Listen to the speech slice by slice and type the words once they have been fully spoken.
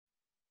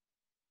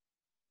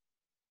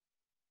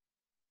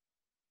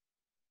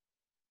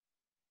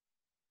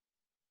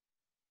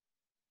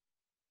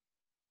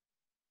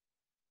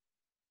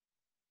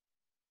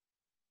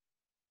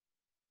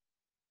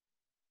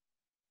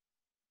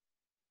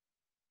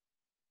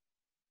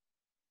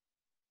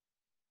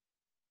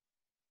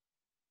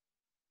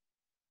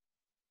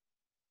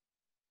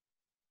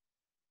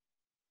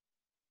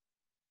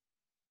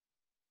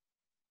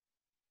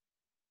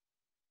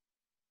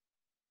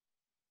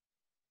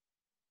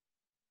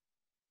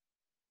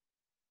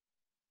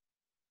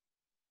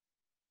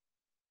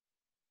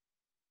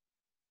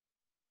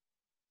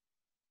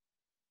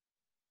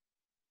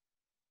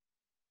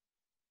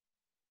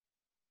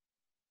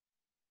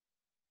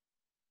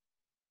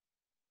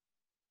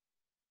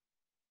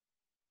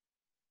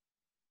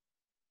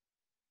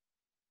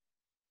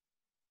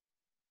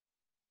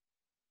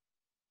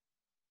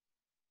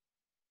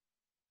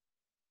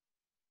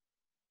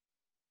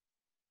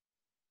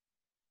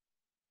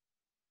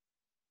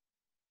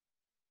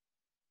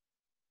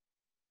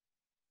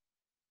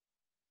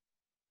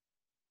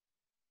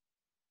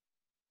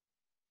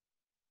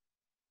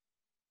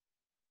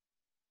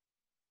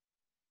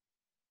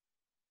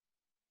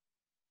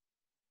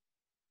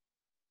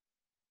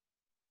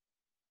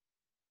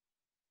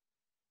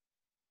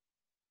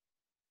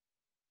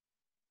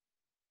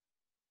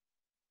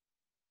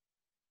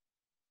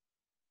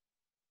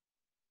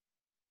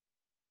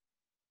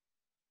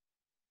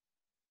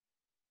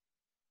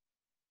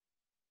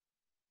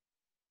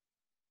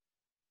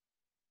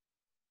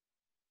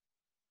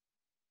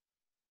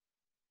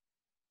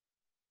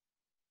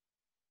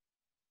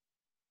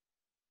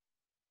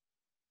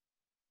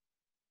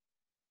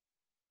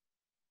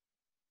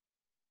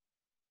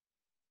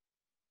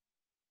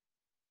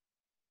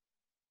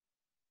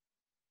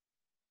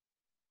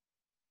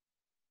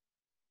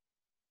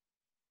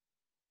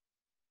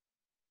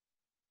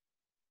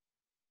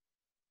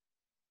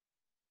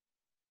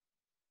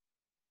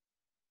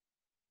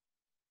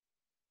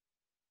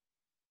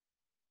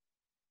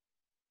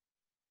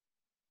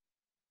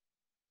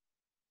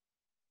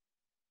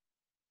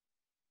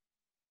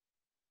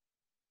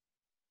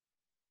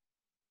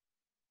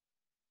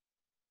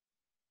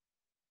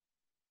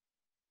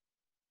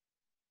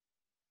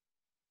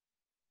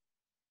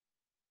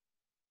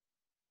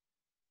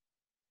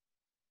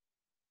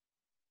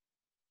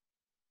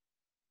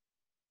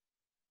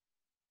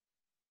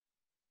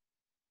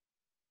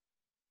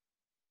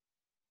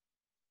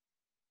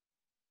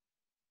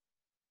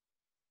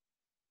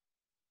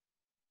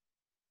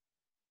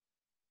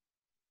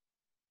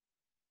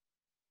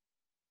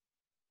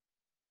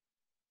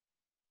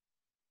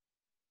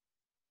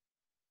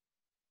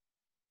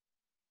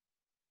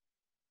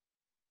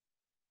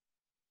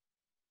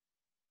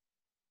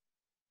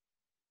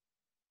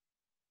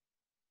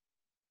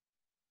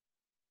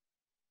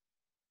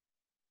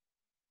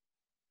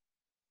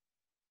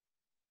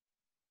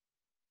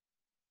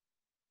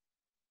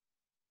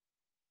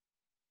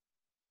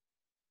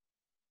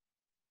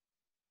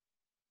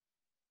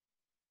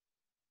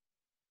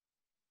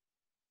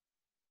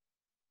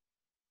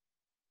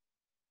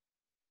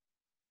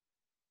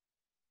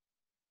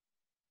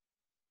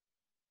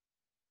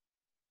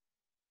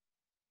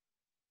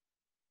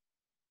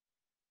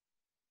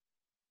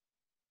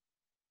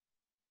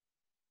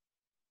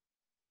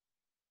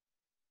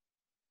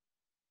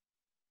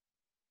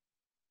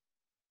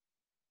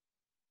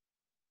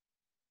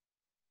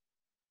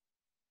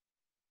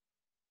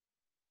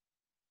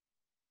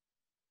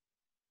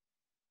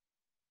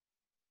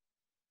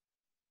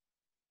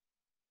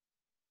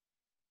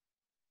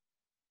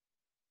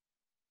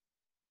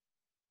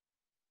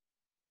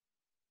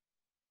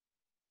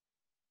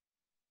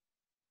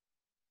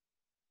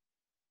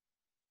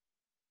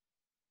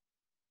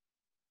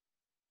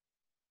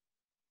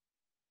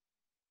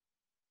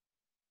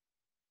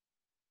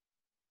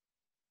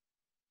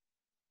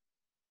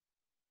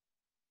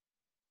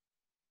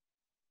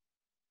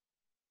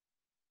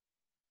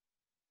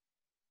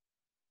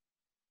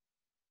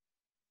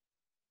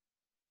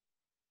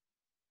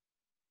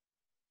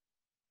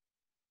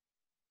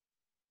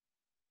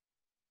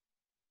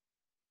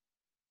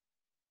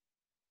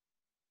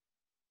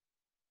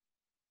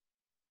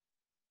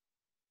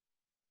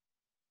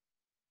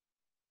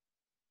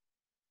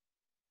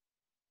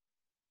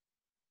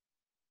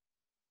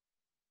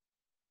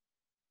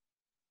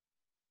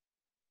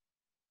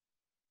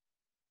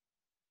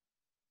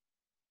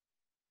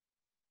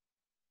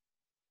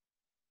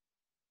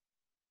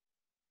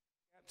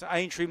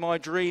Aintree My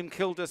Dream,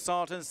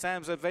 Kildesart and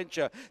Sam's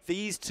Adventure.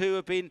 These two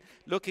have been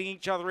looking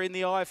each other in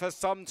the eye for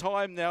some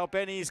time now.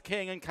 Benny's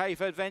King and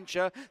Cape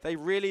Adventure. They've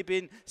really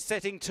been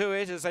setting to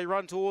it as they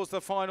run towards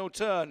the final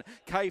turn.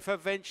 Cape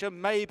Adventure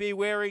may be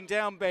wearing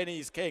down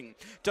Benny's King.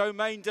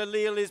 Domaine de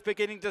Lille is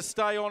beginning to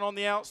stay on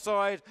the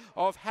outside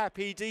of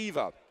Happy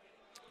Diva.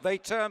 They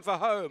turn for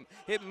home.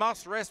 It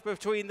must rest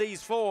between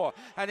these four,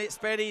 and it's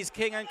Benny's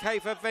King and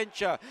Cape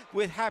Adventure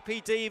with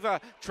Happy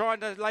Diva trying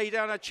to lay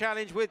down a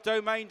challenge with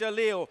Domaine de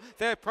Lille.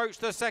 They approach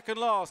the second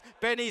last.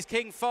 Benny's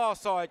King far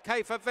side,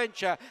 Cape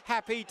Adventure,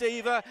 Happy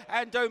Diva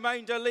and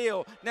Domaine de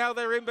Lille. Now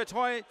they're in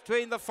between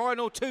the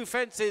final two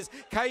fences.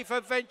 Cape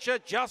Adventure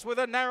just with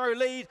a narrow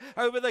lead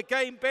over the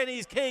game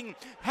Benny's King.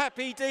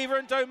 Happy Diva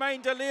and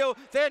Domaine de Lille,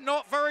 they're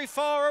not very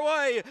far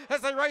away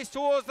as they race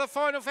towards the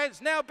final fence.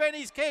 Now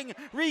Benny's King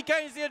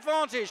regains the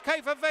advantage.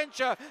 Cape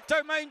Adventure,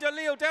 Domaine de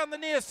Lille down the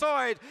near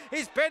side.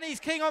 Is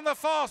Benny's King on the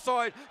far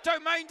side.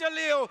 Domaine de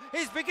Lille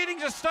is beginning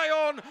to stay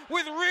on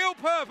with real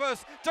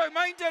purpose.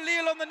 Domaine de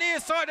Lille on the near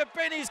side of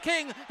Benny's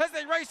King as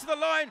they race to the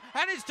line,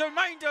 and it's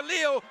Domaine de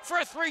Lille for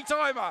a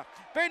three-timer.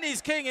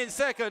 Benny's King in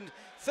second,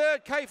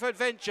 third Cape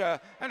Adventure,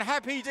 and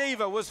Happy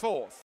Diva was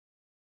fourth.